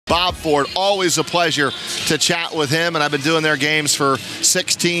Bob Ford. Always a pleasure to chat with him, and I've been doing their games for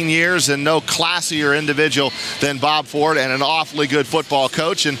 16 years, and no classier individual than Bob Ford, and an awfully good football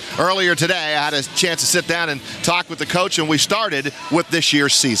coach. And earlier today, I had a chance to sit down and talk with the coach, and we started with this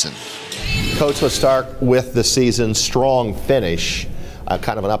year's season. Coach, let's start with the season. Strong finish.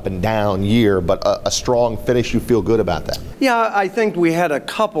 Kind of an up and down year, but a strong finish. You feel good about that? Yeah, I think we had a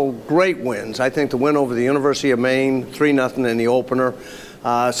couple great wins. I think the win over the University of Maine, 3-0 in the opener,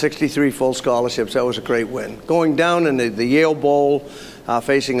 63 full scholarships, that was a great win. Going down in the Yale Bowl,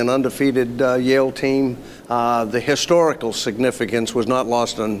 facing an undefeated Yale team, the historical significance was not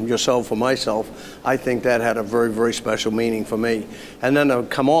lost on yourself or myself. I think that had a very, very special meaning for me. And then to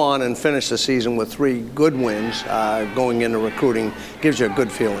come on and finish the season with 3 good wins going into recruiting gives you a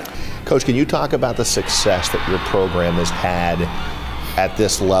good feeling. Coach, can you talk about the success that your program has had at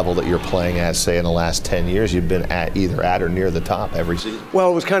this level that you're playing at, say, in the last 10 years? You've been either at or near the top every season. Well,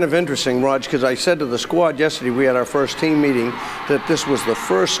 it was kind of interesting, Rog, because I said to the squad yesterday, we had our first team meeting, that this was the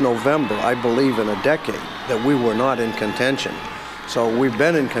first November, I believe, in a decade that we were not in contention. So we've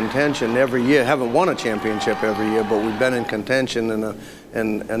been in contention every year. Haven't won a championship every year, but we've been in contention in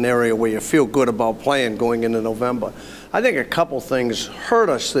an area where you feel good about playing going into November. I think a couple things hurt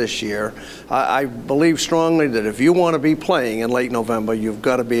us this year. I believe strongly that if you want to be playing in late November, you've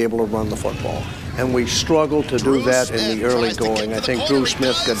got to be able to run the football. And we struggled to do that in the early going. I think Drew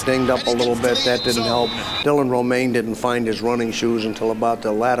Smith got dinged up a little bit. That didn't help. Dylan Romaine didn't find his running shoes until about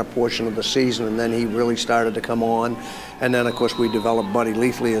the latter portion of the season, and then he really started to come on. And then, of course, we developed Buddy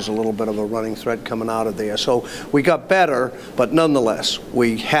Leafley as a little bit of a running threat coming out of there. So we got better, but nonetheless,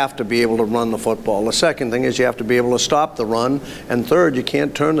 we have to be able to run the football. The second thing is you have to be able to stop the run. And third, you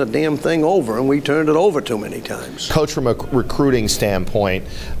can't turn the damn thing over, and we turned it over too many times. Coach, from a recruiting standpoint,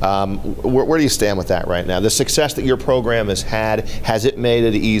 where do you stand with that right now? The success that your program has had, has it made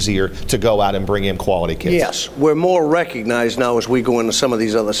it easier to go out and bring in quality kids? Yes, we're more recognized now as we go into some of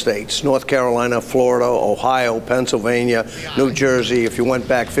these other states. North Carolina, Florida, Ohio, Pennsylvania, New Jersey. If you went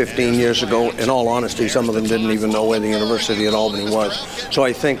back 15 years ago, in all honesty, some of them didn't even know where the University of Albany was. So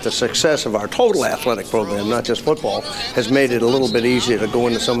I think the success of our total athletic program, not just football, has made it a little bit easier to go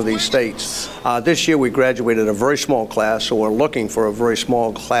into some of these states. This year we graduated a very small class, so we're looking for a very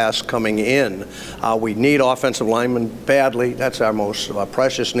small class coming in. We need offensive linemen badly. That's our most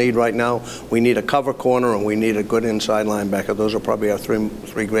precious need right now. We need a cover corner, and we need a good inside linebacker. Those are probably our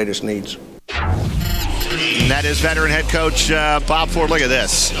three greatest needs. And that is veteran head coach Bob Ford. Look at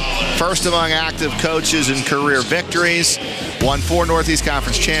this. First among active coaches in career victories. Won 4 Northeast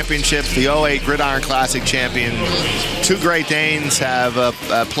Conference championships, the 08 Gridiron Classic champion. 2 Great Danes have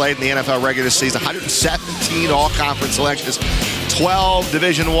played in the NFL regular season. 117 all-conference selections. 12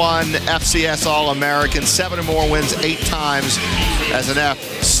 Division I FCS All-Americans, 7 or more wins 8 times as an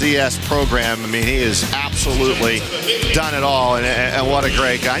FCS program. I mean, he has absolutely done it all, and what a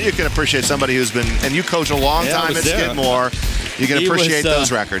great guy. You can appreciate somebody who's been, and you coach a long time at Skidmore. You can appreciate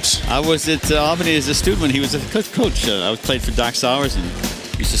those records. I was at Albany as a student when he was a coach. I played for Doc Sowers and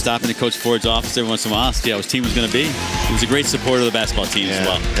used to stop into Coach Ford's office every once in a while to see how his team was going to be. He was a great supporter of the basketball team as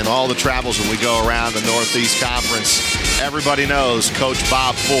well. And all the travels when we go around the Northeast Conference, everybody knows Coach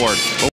Bob Ford.